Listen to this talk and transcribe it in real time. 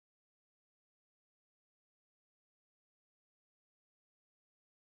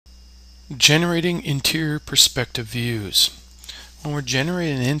Generating interior perspective views. When we're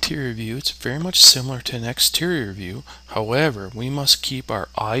generating an interior view, it's very much similar to an exterior view. However, we must keep our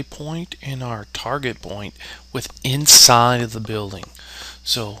eye point and our target point with inside of the building.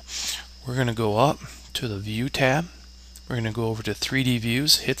 So we're going to go up to the View tab. We're going to go over to 3D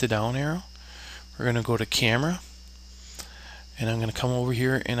Views, hit the down arrow. We're going to go to Camera, and I'm going to come over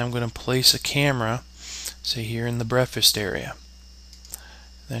here and I'm going to place a camera, say here in the breakfast area.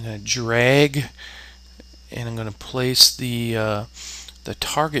 Then I'm going to drag and I'm going to place the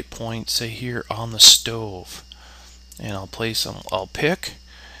target point, say here on the stove, and I'll pick.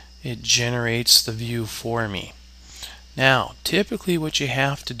 It generates the view for me. Now typically what you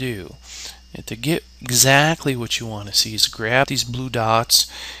have to do to get exactly what you want to see is grab these blue dots,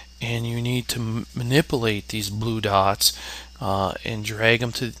 and you need to manipulate these blue dots and drag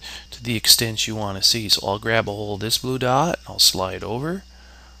them to the extent you want to see. So I'll grab a hold of this blue dot, I'll slide over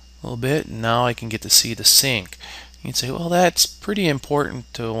a little bit, and now I can get to see the sink. You can say, well, that's pretty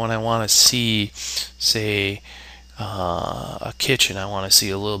important to when I want to see, say, a kitchen. I want to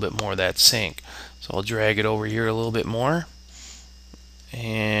see a little bit more of that sink. So I'll drag it over here a little bit more,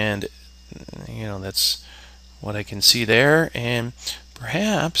 and that's what I can see there. And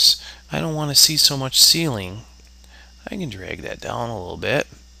perhaps I don't want to see so much ceiling. I can drag that down a little bit,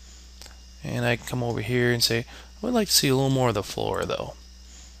 and I can come over here and say, I would like to see a little more of the floor though.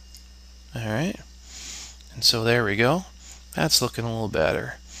 Alright, and so there we go. That's looking a little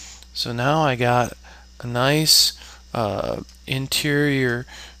better. So now I got a nice interior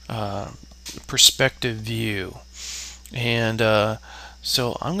perspective view. And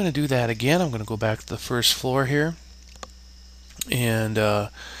so I'm going to do that again. I'm going to go back to the first floor here, and I'm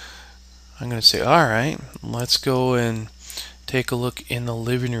going to say, alright, let's go and take a look in the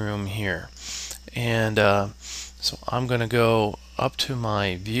living room here. And so I'm going to go up to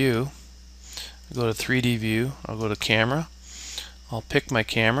my view, go to 3D view, I'll go to camera, I'll pick my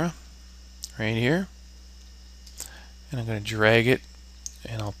camera right here, and I'm going to drag it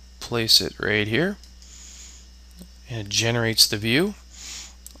and I'll place it right here, and it generates the view.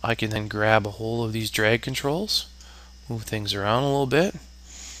 I can then grab a hold of these drag controls, move things around a little bit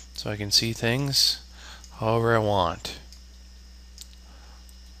so I can see things however I want.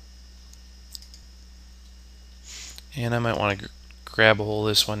 And I might want to grab a hold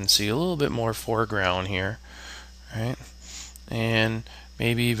of this one and see a little bit more foreground here, right? And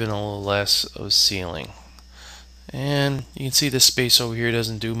maybe even a little less of ceiling. And you can see this space over here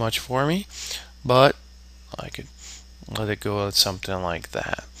doesn't do much for me, but I could let it go with something like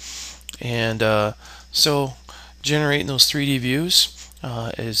that. And so generating those 3D views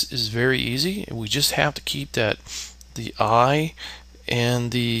is very easy. We just have to keep the eye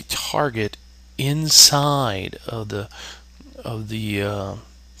and the target inside of the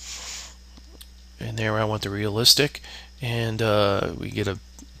and there I want the realistic, and we get a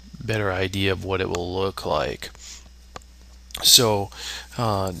better idea of what it will look like. So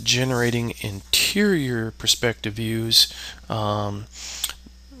generating interior perspective views,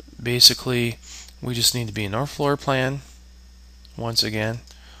 basically we just need to be in our floor plan. Once again,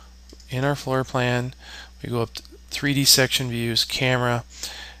 in our floor plan, we go up to 3D section views, camera,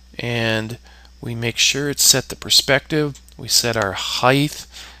 and we make sure it's set to perspective, we set our height,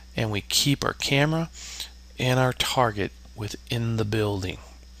 and we keep our camera and our target within the building.